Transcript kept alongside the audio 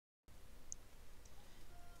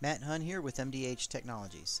Matt Hun here with MDH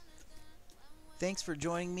Technologies. Thanks for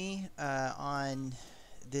joining me on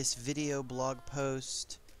this video blog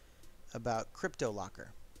post about CryptoLocker.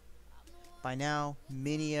 By now,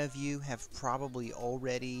 many of you have probably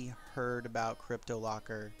already heard about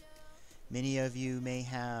CryptoLocker. Many of you may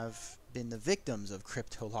have been the victims of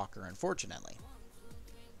CryptoLocker, unfortunately.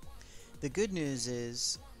 The good news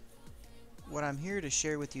is, what I'm here to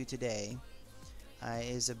share with you today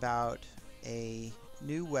is about a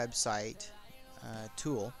new website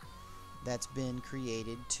tool that's been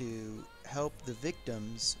created to help the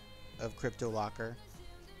victims of CryptoLocker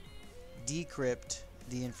decrypt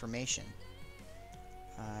the information.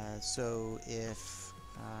 So if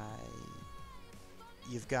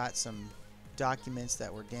you've got some documents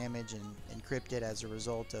that were damaged and encrypted as a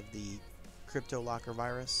result of the CryptoLocker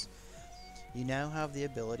virus, you now have the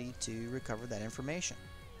ability to recover that information.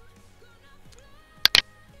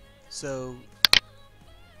 So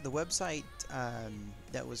the website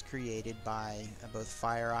that was created by both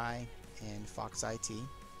FireEye and Fox IT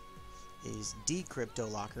is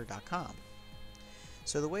decryptolocker.com.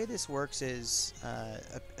 So the way this works is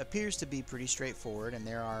appears to be pretty straightforward, and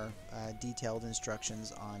there are detailed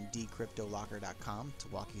instructions on decryptolocker.com to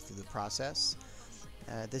walk you through the process.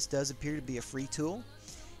 This does appear to be a free tool,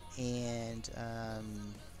 and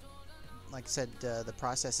like I said, the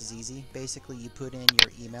process is easy. Basically, you put in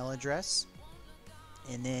your email address,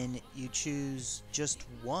 and then you choose just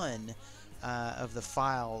one of the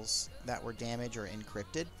files that were damaged or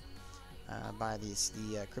encrypted by the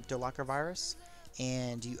CryptoLocker virus,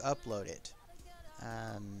 and you upload it.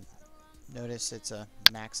 Notice it's a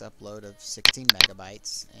max upload of 16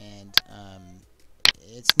 megabytes, and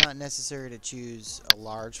it's not necessary to choose a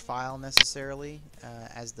large file necessarily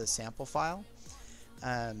as the sample file.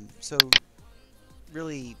 So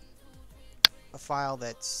really, a file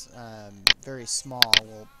that's very small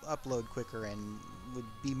will upload quicker and would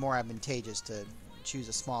be more advantageous to choose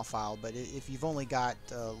a small file. But if you've only got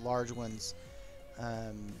large ones,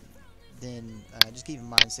 then just keep in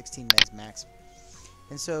mind 16 megs max.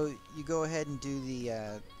 And so you go ahead and do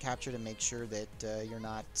the capture to make sure that you're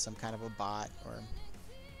not some kind of a bot or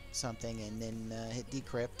something, and then hit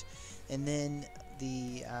decrypt, and then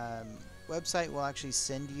the website will actually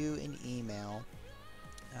send you an email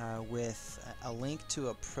with a link to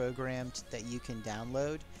a program that you can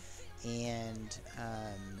download, and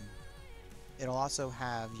it'll also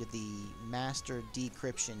have the master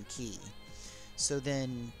decryption key. So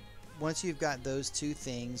then once you've got those two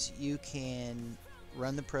things, you can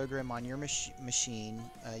run the program on your machine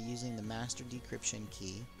using the master decryption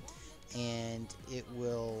key, and it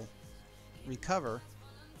will recover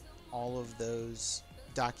all of those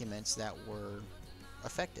documents that were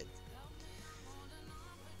affected.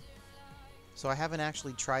 So I haven't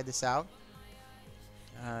actually tried this out.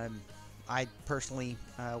 I personally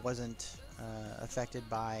wasn't affected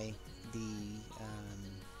by the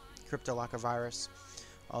CryptoLocker virus,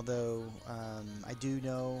 although I do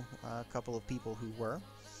know a couple of people who were,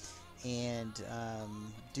 and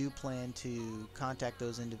do plan to contact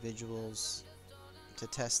those individuals to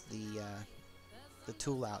test the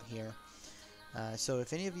tool out here. So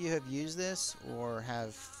if any of you have used this or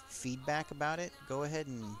have feedback about it, go ahead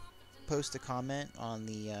and post a comment on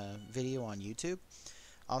the video on YouTube.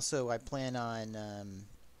 Also, I plan on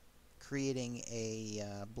creating a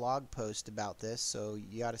blog post about this, so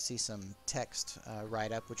you ought to see some text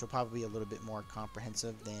write-up, which will probably be a little bit more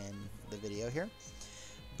comprehensive than the video here.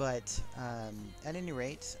 But at any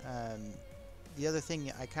rate, the other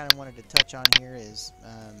thing I kind of wanted to touch on here is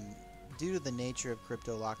due to the nature of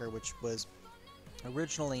CryptoLocker, which was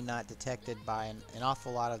originally not detected by an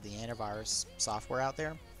awful lot of the antivirus software out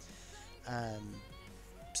there,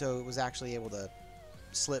 so it was actually able to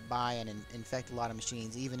slip by and infect a lot of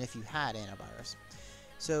machines even if you had antivirus.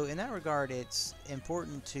 So in that regard, it's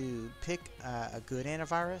important to pick a good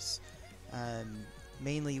antivirus,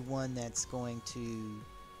 mainly one that's going to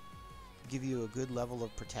give you a good level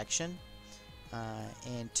of protection,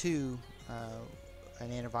 and two,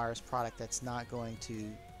 an antivirus product that's not going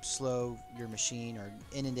to slow your machine or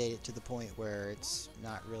inundate it to the point where it's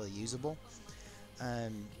not really usable.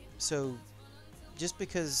 So just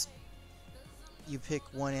because you pick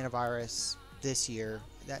one antivirus this year,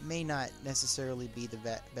 that may not necessarily be the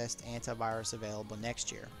best antivirus available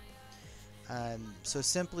next year. So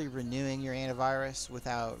simply renewing your antivirus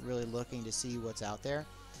without really looking to see what's out there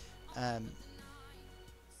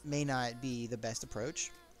may not be the best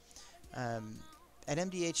approach. At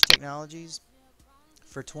MDH Technologies,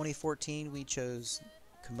 for 2014, we chose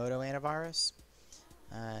Komodo Antivirus.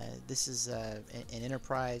 This is an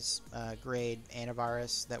enterprise grade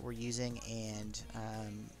antivirus that we're using, and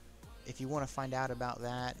if you want to find out about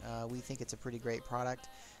that, we think it's a pretty great product.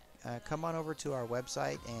 Come on over to our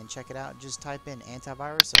website and check it out. Just type in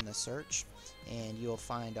antivirus in the search and you'll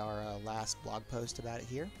find our last blog post about it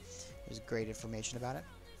here. There's great information about it.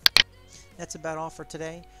 That's about all for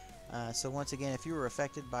today. So once again, if you were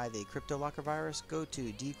affected by the CryptoLocker virus, go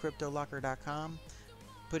to decryptolocker.com,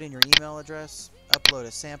 put in your email address, upload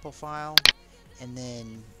a sample file, and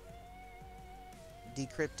then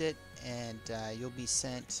decrypt it, and you'll be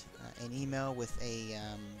sent an email with a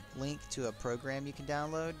link to a program you can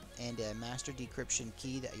download and a master decryption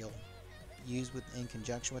key that you'll use in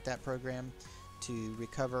conjunction with that program to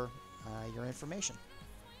recover your information.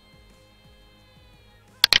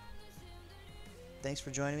 Thanks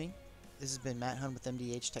for joining me. This has been Matt Hun with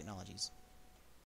MDH Technologies.